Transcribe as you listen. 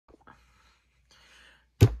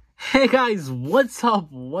Hey guys, what's up?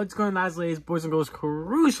 What's going on, ladies, boys and girls,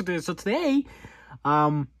 crucial today. So today,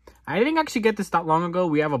 I didn't actually get this that long ago.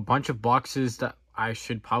 We have a bunch of boxes that I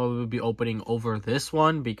should probably be opening over this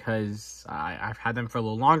one because I've had them for a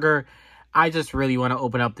little longer. I just really want to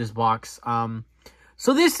open up this box.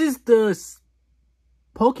 So this is the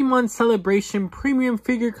Pokemon Celebration Premium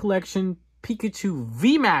Figure Collection Pikachu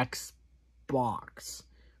VMax box.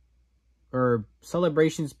 Or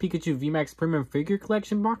Celebrations Pikachu VMax Premium Figure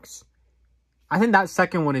Collection box. I think that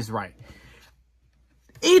second one is right.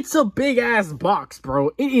 It's a big ass box,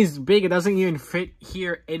 bro. It is big. It doesn't even fit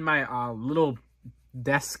here in my little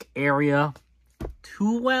desk area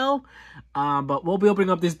too well. But we'll be opening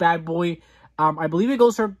up this bad boy. I believe it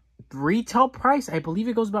goes for retail price. I believe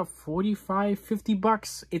it goes about 45, 50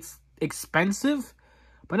 bucks. It's expensive,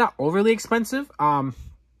 but not overly expensive.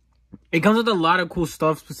 It comes with a lot of cool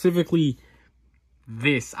stuff, specifically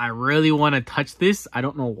this. I really want to touch this. I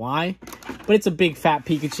don't know why, but it's a big fat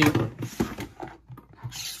Pikachu.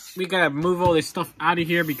 We gotta move all this stuff out of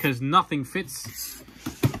here because nothing fits.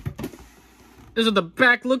 This is what the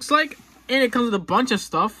back looks like, and it comes with a bunch of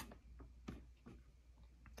stuff.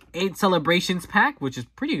 8 celebrations pack, which is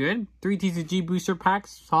pretty good. 3 TCG booster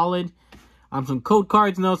packs, solid. Some code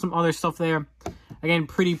cards, some other stuff there. Again,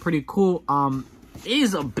 pretty cool. It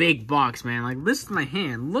is a big box, man. Like, listen to my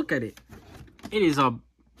hand. Look at it. It is a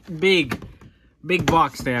big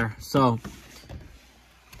box there. So,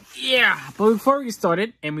 yeah. But before we get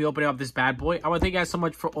started and we open up this bad boy, I want to thank you guys so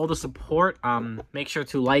much for all the support. Make sure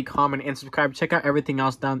to like, comment, and subscribe. Check out everything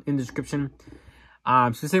else down in the description.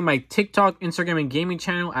 Specifically my TikTok, Instagram, and gaming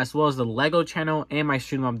channel, as well as the Lego channel and my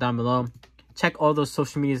stream up down below. Check all those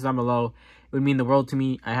social medias down below. It would mean the world to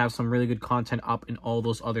me. I have some really good content up in all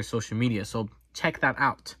those other social media. So, check that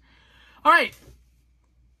out. All right.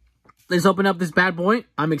 Let's open up this bad boy.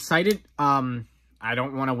 I'm excited. I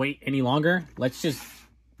don't want to wait any longer. Let's just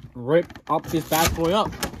rip up this bad boy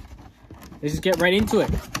up. Let's just get right into it.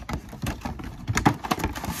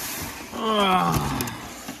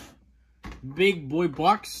 Big boy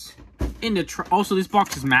box. Also, this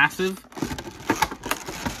box is massive.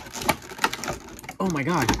 Oh my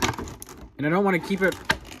god. And I don't want to keep it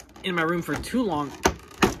in my room for too long.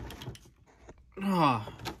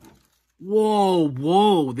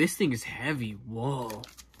 Whoa, this thing is heavy. Whoa.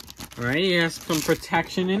 Alright, it has some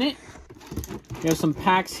protection in it. We have some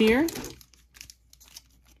packs here.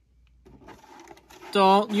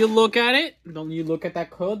 Don't you look at it. Don't you look at that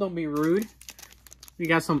code. Don't be rude. We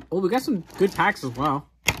got some good packs as well.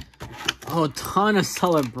 Oh, a ton of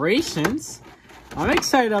celebrations. I'm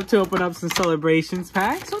excited to open up some celebrations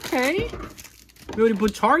packs. Okay. We already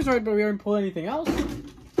put Charizard, but we haven't pulled anything else.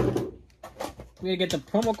 We gotta get the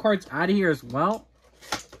promo cards out of here as well.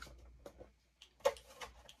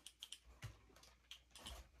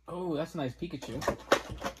 Oh, that's a nice Pikachu.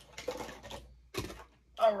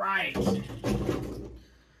 Alright.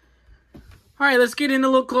 Alright, let's get in a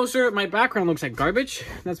little closer. My background looks like garbage.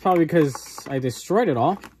 That's probably because I destroyed it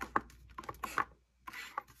all.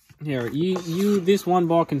 Here, this one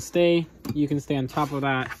ball can stay. You can stay on top of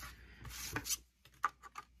that.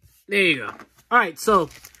 There you go. Alright, so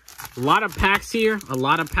a lot of packs here. A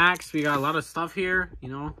lot of packs. We got a lot of stuff here. A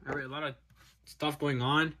lot of stuff going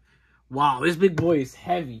on. Wow, this big boy is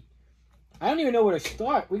heavy. I don't even know where to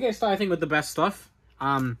start. We gotta start, I think, with the best stuff.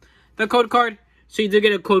 The code card. So you do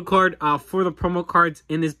get a code card for the promo cards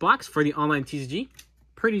in this box for the online TCG.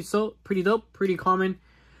 Pretty dope. Pretty common.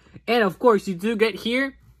 And, of course, you do get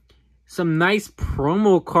here some nice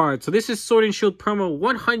promo cards. So this is Sword and Shield promo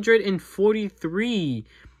 143.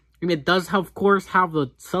 And it does, of course, have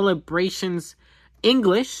the Celebrations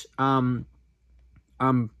English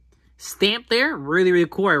stamp there. Really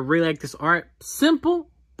cool. I really like this art. Simple,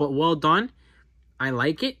 but well done. I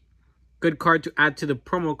like it. Good card to add to the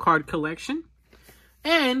promo card collection.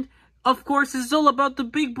 And, of course, it's all about the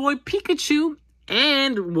big boy Pikachu.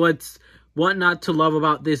 And what not to love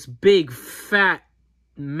about this big, fat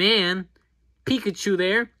man, Pikachu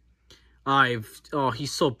there. Oh,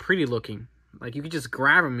 he's so pretty looking. Like, you could just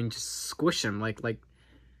grab him and just squish him like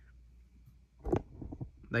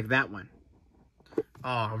that one.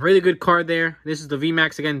 Oh, really good card there. This is the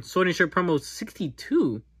VMax again. Sword and Shield promo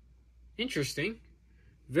 62. Interesting.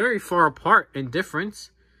 Very far apart in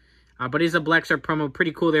difference. But it's a Black Star promo.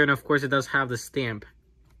 Pretty cool there. And, of course, it does have the stamp.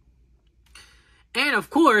 And,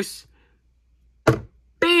 of course,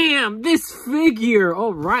 bam! This figure.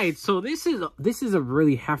 All right. So, this is a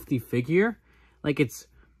really hefty figure. Like, it's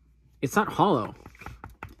not hollow.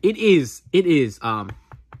 It is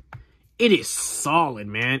solid,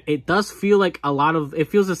 man. It does feel like it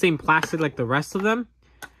feels the same plastic like the rest of them.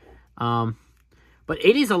 but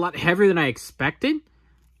it is a lot heavier than I expected.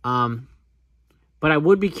 But I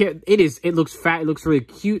would be careful. It looks fat. It looks really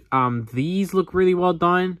cute. These look really well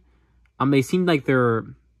done. They seem like they're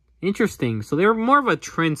interesting. So they're more of a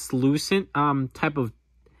translucent type of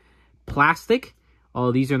plastic.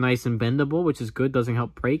 Oh, these are nice and bendable, which is good. Doesn't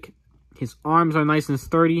help break. His arms are nice and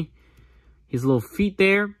sturdy. His little feet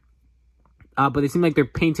there. But they seem like they're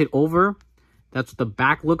painted over. That's what the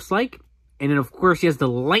back looks like. And then, of course, he has the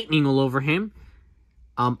lightning all over him.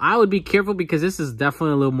 I would be careful because this is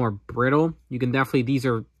definitely a little more brittle. You can definitely, these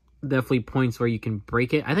are definitely points where you can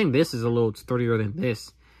break it. I think this is a little sturdier than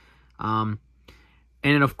this. And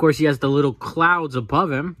then, of course, he has the little clouds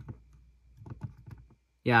above him.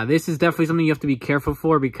 Yeah, this is definitely something you have to be careful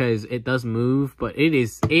for because it does move. But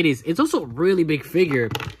it's also a really big figure.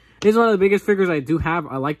 This is one of the biggest figures I do have.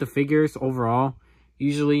 I like the figures overall.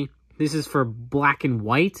 Usually, this is for black and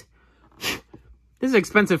white. This is an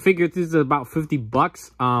expensive figure. This is about 50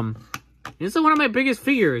 bucks. This is one of my biggest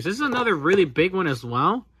figures. This is another really big one as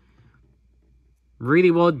well.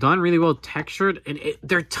 Really well done. Really well textured. And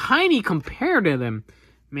they're tiny compared to them.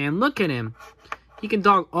 Man, look at him. He can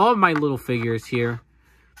dog all of my little figures here.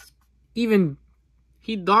 Even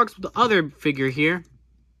he dogs the other figure here.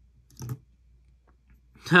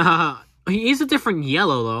 He is a different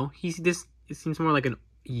yellow though. It seems more like a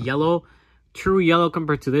yellow. True yellow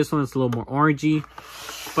compared to this one. It's a little more orangey.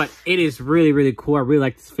 But it is really, really cool. I really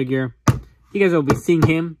like this figure. You guys will be seeing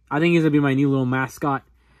him. I think he's going to be my new little mascot.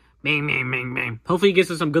 Bang, bang, bang, bang. Hopefully he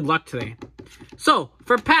gives us some good luck today. So,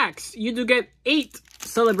 for packs, you do get 8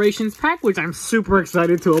 Celebrations pack, which I'm super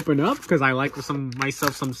excited to open up. Because I like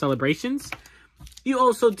myself some Celebrations. You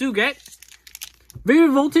also do get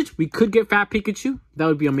Vivid Voltage. We could get Fat Pikachu. That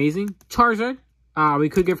would be amazing. Charizard. We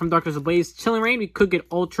could get from Doctors Ablaze. Chilling Reign. We could get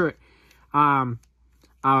alternate arts,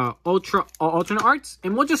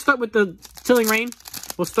 and we'll just start with the Chilling Reign.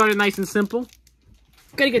 We'll start it nice and simple.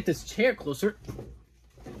 Gotta get this chair closer,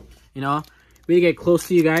 you know, really get close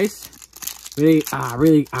to you guys. Really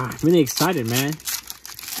excited, man.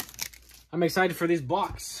 I'm excited for this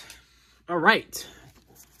box. All right,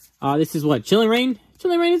 this is what, Chilling Reign.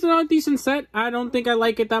 Chilling Reign is a decent set. I don't think I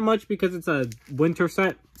like it that much because it's a winter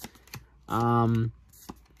set. But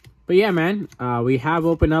yeah, man, we have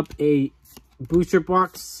opened up a booster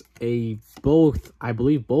box, I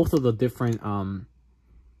believe both of the different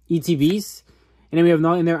ETBs, and then we have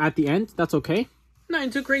nothing there at the end. That's okay.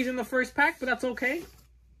 Nothing too crazy in the first pack, but that's okay.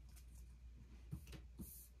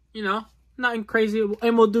 You know, nothing crazy.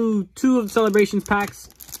 And we'll do 2 of the Celebrations packs.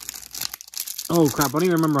 Oh crap, I don't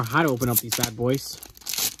even remember how to open up these bad boys.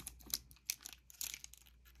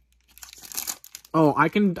 Oh, I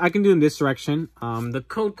can do in this direction. The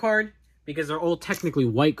code card, because they're all technically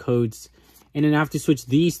white codes. And then I have to switch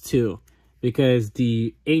these 2 because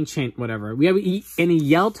the ancient whatever. We have any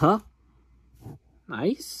Yelta.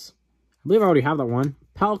 Nice. I believe I already have that one.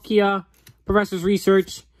 Palkia, Professor's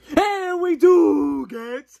Research. And we do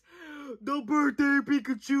get the birthday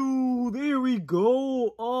Pikachu. There we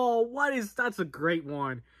go. Oh, that's a great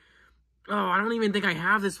one. Oh, I don't even think I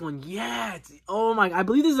have this one yet. Oh my, I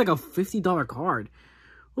believe this is like a $50 card.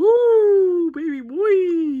 Ooh, baby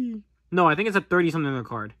boy. No, I think it's a 30-something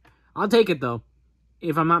card. I'll take it though,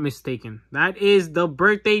 if I'm not mistaken. That is the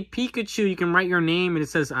birthday Pikachu. You can write your name and it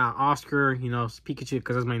says Oscar, you know, Pikachu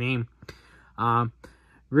because that's my name.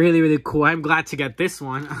 Really, really cool. I'm glad to get this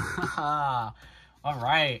one. All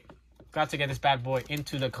right. Glad to get this bad boy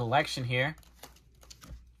into the collection here.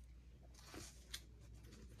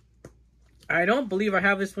 I don't believe I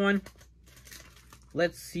have this one.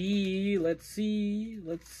 Let's see.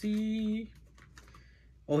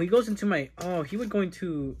 Oh, he goes into my... Oh, he would go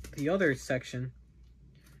into the other section.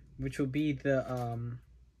 Which would be the...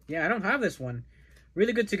 Yeah, I don't have this one.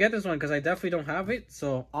 Really good to get this one because I definitely don't have it.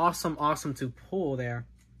 So, awesome to pull there.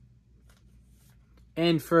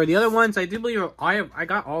 And for the other ones, I do believe I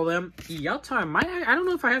got all of them. Yelta, I don't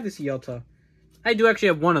know if I have this Yelta. I do actually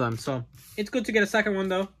have one of them. So, it's good to get a second one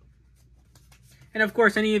though. And of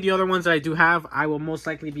course, any of the other ones that I do have, I will most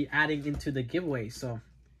likely be adding into the giveaway. So,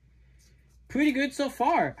 pretty good so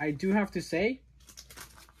far, I do have to say.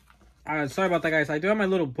 Sorry about that, guys. I do have my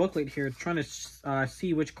little booklet here trying to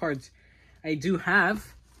see which cards I do have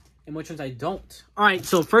and which ones I don't. All right,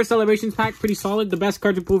 so first Celebrations pack, pretty solid. The best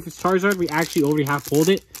card to pull is Charizard. We actually already have pulled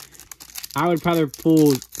it. I would rather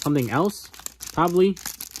pull something else, probably.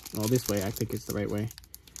 Oh, this way. I think it's the right way.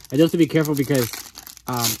 I do have to be careful because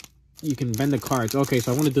you can bend the cards. Okay,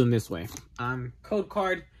 so I want to do them this way. Code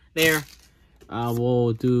card there.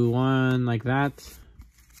 We'll do one like that.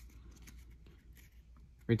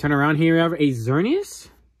 We turn around here. We have a Xerneas,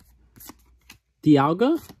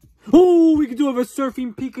 Dialga, Oh, we can do have a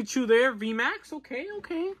Surfing Pikachu there. VMax.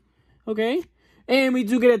 Okay. And we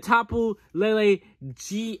do get a Tapu Lele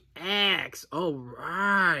GX. All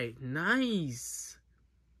right. Nice.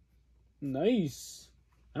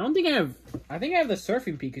 I think I have the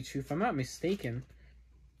Surfing Pikachu, if I'm not mistaken.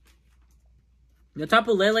 The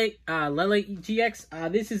Tapu Lele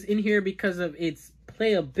GX. This is in here because of its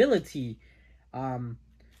playability.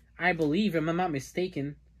 I believe, if I'm not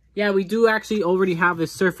mistaken. Yeah, we do actually already have the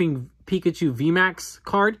Surfing Pikachu VMax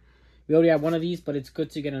card. We already have one of these, but it's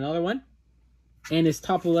good to get another one. And this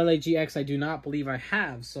Tapu Lele GX, I do not believe I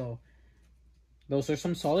have. So, those are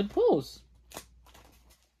some solid pulls.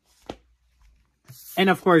 And,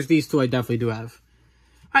 of course, these two I definitely do have.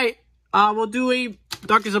 Alright, we'll do a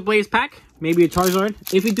Darkness Ablaze pack. Maybe a Charizard.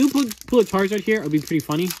 If we do pull a Charizard here, it'll be pretty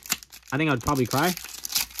funny. I think I'd probably cry.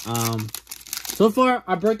 So far,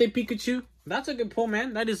 our birthday Pikachu. That's a good pull,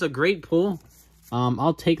 man. That is a great pull.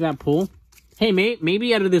 I'll take that pull. Hey, mate,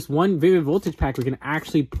 maybe out of this one Vivid Voltage pack, we can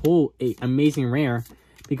actually pull a Amazing Rare.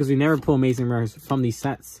 Because we never pull Amazing Rares from these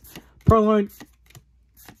sets. Purloin.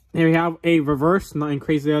 There we have a reverse. Nothing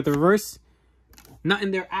crazy there at the reverse. Nothing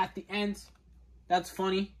there at the end. That's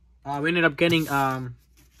funny. We ended up getting,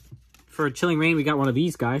 for Chilling Reign, we got one of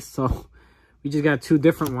these guys. So, we just got two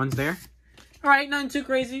different ones there. Alright, nothing too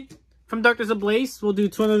crazy. From Darkness Ablaze, we'll do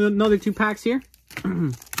another two packs here.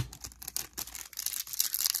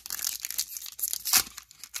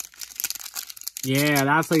 Yeah,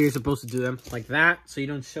 that's how you're supposed to do them. Like that, so you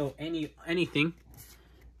don't show anything.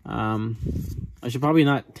 I should probably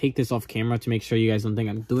not take this off camera to make sure you guys don't think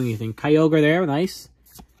I'm doing anything. Kyogre there, nice.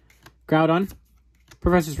 Groudon.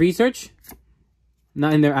 Professor's Research.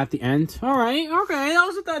 Not in there at the end. Alright, okay, that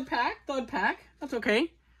was a dud pack. That's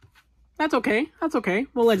okay. That's okay.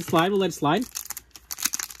 We'll let it slide.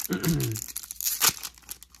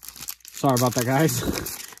 Sorry about that, guys.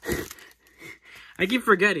 I keep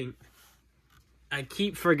forgetting.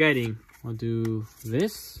 I'll do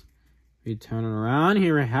this. We turn it around.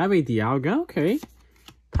 Here we have a Dialga. Okay.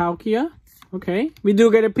 Palkia. Okay. We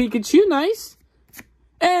do get a Pikachu. Nice.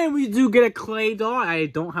 And we do get a Clay Doll. I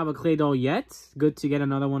don't have a Clay Doll yet. Good to get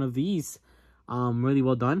another one of these. Really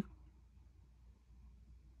well done.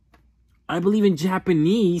 I believe in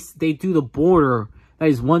Japanese, they do the border. That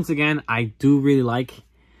is, once again, I do really like.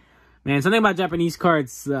 Man, something about Japanese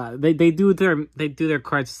cards, they do their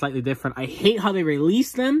cards slightly different. I hate how they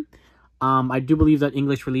release them. I do believe that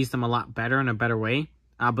English released them a lot better in a better way.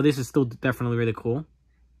 But this is still definitely really cool.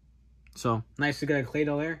 So, nice to get a Clay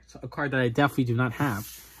Doll there. It's a card that I definitely do not have.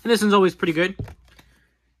 And this one's always pretty good.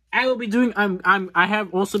 I will be doing, I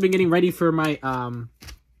have also been getting ready for my,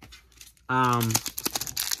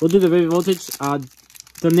 we'll do the Vivid Voltage,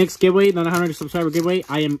 the next giveaway, the 900 subscriber giveaway.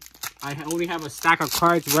 I already have a stack of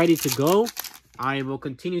cards ready to go. I will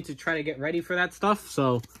continue to try to get ready for that stuff,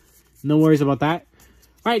 so no worries about that.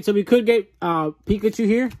 Alright, so we could get Pikachu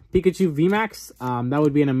here, Pikachu VMax. That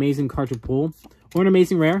would be an amazing card to pull, or an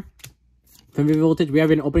amazing rare from Vivid Voltage. We have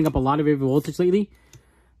been opening up a lot of Vivid Voltage lately.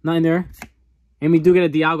 Not in there. And we do get a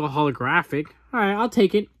Dialga holographic. Alright, I'll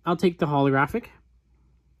take it. I'll take the holographic.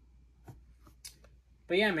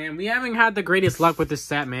 But yeah, man, we haven't had the greatest luck with this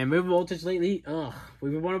set, man. Vivid Voltage lately, ugh.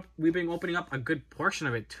 We've been opening up a good portion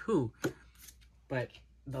of it, too. But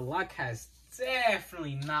the luck has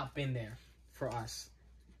definitely not been there for us.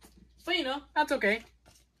 But, you know, that's okay.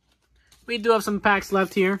 We do have some packs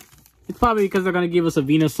left here. It's probably because they're going to give us a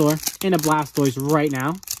Venusaur and a Blastoise right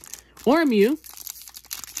now. Or a Mew.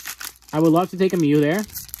 I would love to take a Mew there.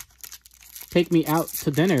 Take me out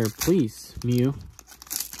to dinner, please, Mew.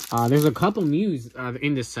 There's a couple Mews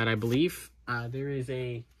in this set, I believe. There is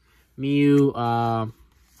a Mew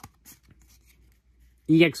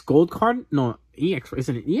EX Gold card. No, EX.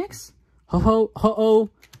 Isn't it EX? Ho-Oh,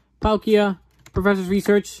 Palkia, Professor's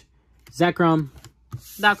Research, Zekrom.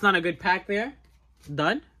 That's not a good pack there.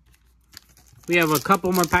 Done. We have a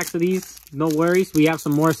couple more packs of these. No worries. We have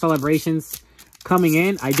some more celebrations coming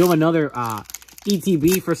in. I do have another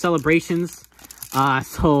ETB for celebrations.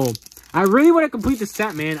 So I really want to complete the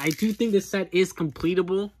set, man. I do think this set is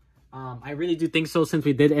completable. I really do think so, since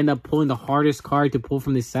we did end up pulling the hardest card to pull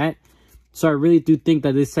from this set. So I really do think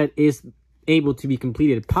that this set is able to be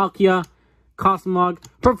completed. Palkia, Cosmog,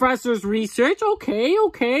 Professor's Research. Okay.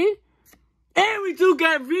 And we do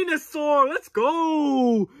get Venusaur. Let's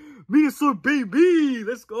go. Venusaur, baby.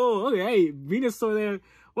 Let's go. Okay, Venusaur there.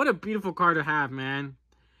 What a beautiful card to have, man.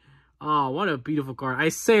 Oh, what a beautiful card. I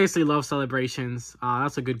seriously love celebrations.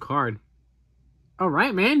 That's a good card. All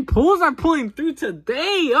right, man. Pulls are pulling through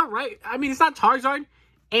today. All right. I mean, it's not Charizard.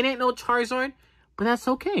 It ain't no Charizard. But that's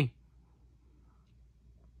okay.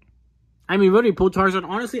 I mean, we already pulled Charizard.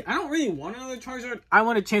 Honestly, I don't really want another Charizard. I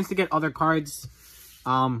want a chance to get other cards.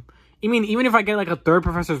 I mean, even if I get like a third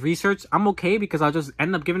Professor's Research, I'm okay because I'll just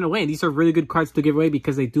end up giving it away. And these are really good cards to give away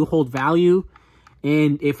because they do hold value.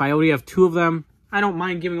 And if I already have 2 of them, I don't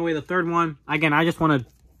mind giving away the third one. Again, I just want a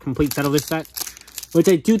complete set of this set, which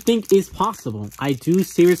I do think is possible. I do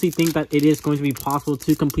seriously think that it is going to be possible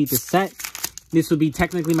to complete this set. This would be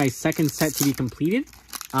technically my second set to be completed.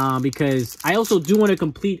 Because I also do want to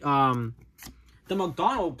complete the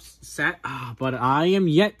McDonald's set, but I am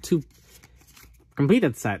yet to complete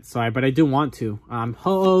that set. Sorry, but I do want to.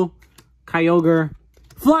 Ho-Oh, Kyogre,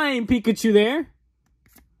 Flying Pikachu there.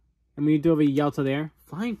 And we do have a Yelta there.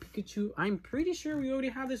 Flying Pikachu, I'm pretty sure we already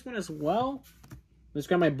have this one as well. Let's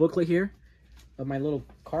grab my booklet here of my little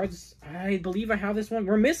cards. I believe I have this one.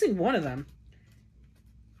 We're missing one of them.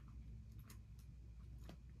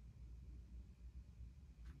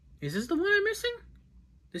 Is this the one I'm missing?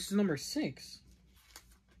 This is number 6.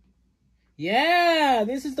 Yeah,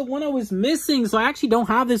 this is the one I was missing. So I actually don't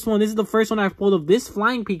have this one. This is the first one I've pulled of this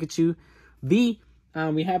Flying Pikachu. We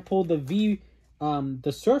have pulled the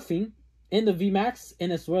the Surfing and the VMax,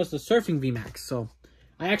 and as well as the Surfing VMax. So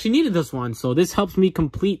I actually needed this one. So this helps me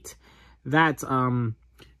complete that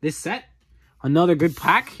this set. Another good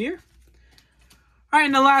pack here. All right,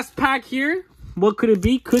 in the last pack here. What could it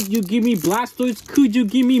be? Could you give me Blastoise? Could you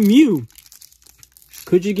give me Mew?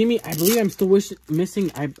 Could you give me... I believe I'm still missing...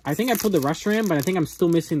 I think I pulled the Reshiram, but I think I'm still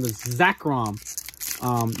missing the Zekrom.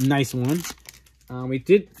 Nice one. We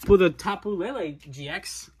did pull the Tapu Lele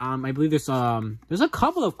GX. I believe there's a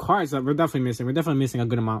couple of cards that we're definitely missing. We're definitely missing a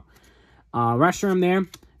good amount. Reshiram there.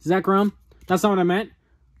 Zekrom. That's not what I meant.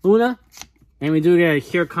 Luna. And we do get a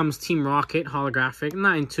Here Comes Team Rocket holographic.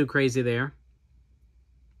 Nothing too crazy there.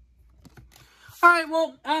 Alright,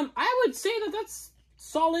 well, I would say that that's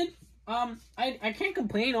solid. I can't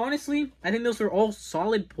complain, honestly. I think those were all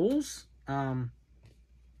solid pulls. I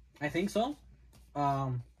think so.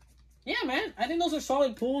 Yeah, man, I think those are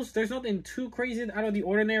solid pulls. There's nothing too crazy out of the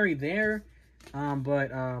ordinary there.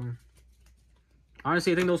 But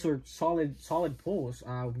honestly, I think those were solid pulls.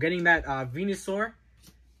 Getting that Venusaur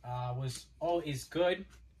is good.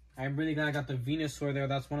 I'm really glad I got the Venusaur there.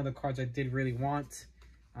 That's one of the cards I did really want.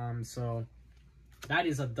 So that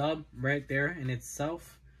is a dub right there in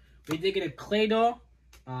itself. We did get a Claydol.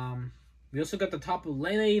 We also got the Tapu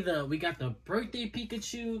Lele. We got the Birthday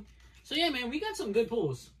Pikachu. So yeah, man, we got some good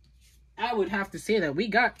pulls. I would have to say that we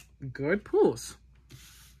got good pulls.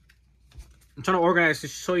 I'm trying to organize to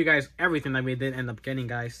show you guys everything that we did end up getting,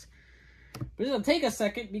 guys. But it's gonna take a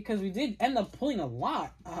second because we did end up pulling a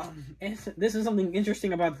lot. And this is something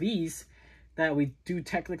interesting about these, that we do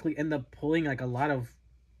technically end up pulling like a lot of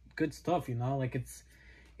good stuff, you know? Like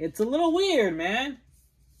it's a little weird, man.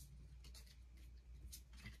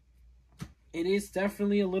 It is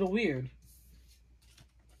definitely a little weird.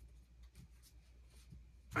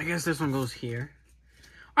 I guess this one goes here.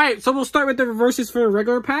 Alright, so we'll start with the reverses for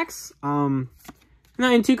regular packs.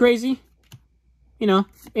 Nothing too crazy. You know,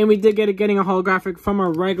 and we did getting a holographic from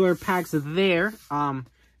our regular packs there.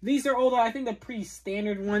 These are all, I think, the pretty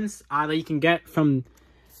standard ones that you can get from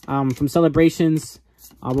Celebrations.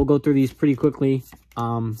 We'll go through these pretty quickly.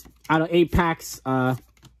 Out of 8 packs,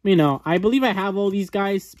 you know, I believe I have all these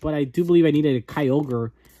guys, but I do believe I needed a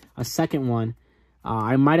Kyogre, a second one.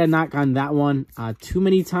 I might have not gotten that one too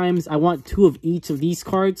many times. I want 2 of each of these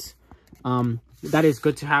cards. That is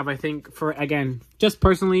good to have, I think, for, again, just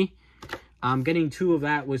personally. Getting 2 of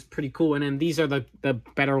that was pretty cool. And then these are the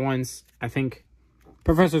better ones, I think.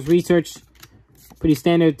 Professor's Research, pretty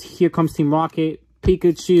standard. Here Comes Team Rocket,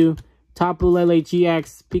 Pikachu, Tapu Lele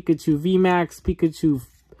GX, Pikachu VMax, Pikachu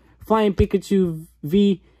Flying Pikachu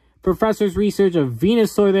V, Professor's Research, a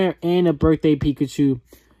Venusaur there, and a Birthday Pikachu.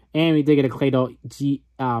 And we did get a Claydol.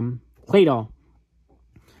 Claydol.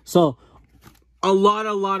 So, a lot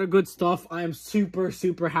of good stuff. I am super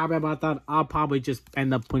happy about that. I'll probably just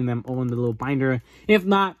end up putting them all in the little binder. If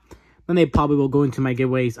not, then they probably will go into my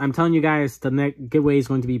giveaways. I'm telling you guys, the next giveaway is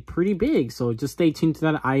going to be pretty big. So, just stay tuned to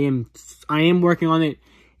that. I am working on it.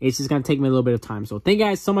 It's just going to take me a little bit of time. So, thank you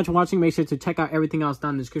guys so much for watching. Make sure to check out everything else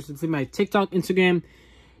down in the description. See my TikTok, Instagram,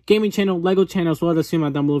 gaming channel, Lego channel, as well as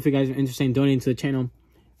down below if you guys are interested in donating to the channel.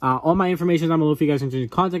 All my information is down below if you guys are interested in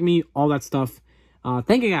contact me, all that stuff.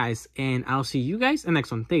 Thank you guys, and I'll see you guys in the next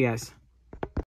one. Thank you guys.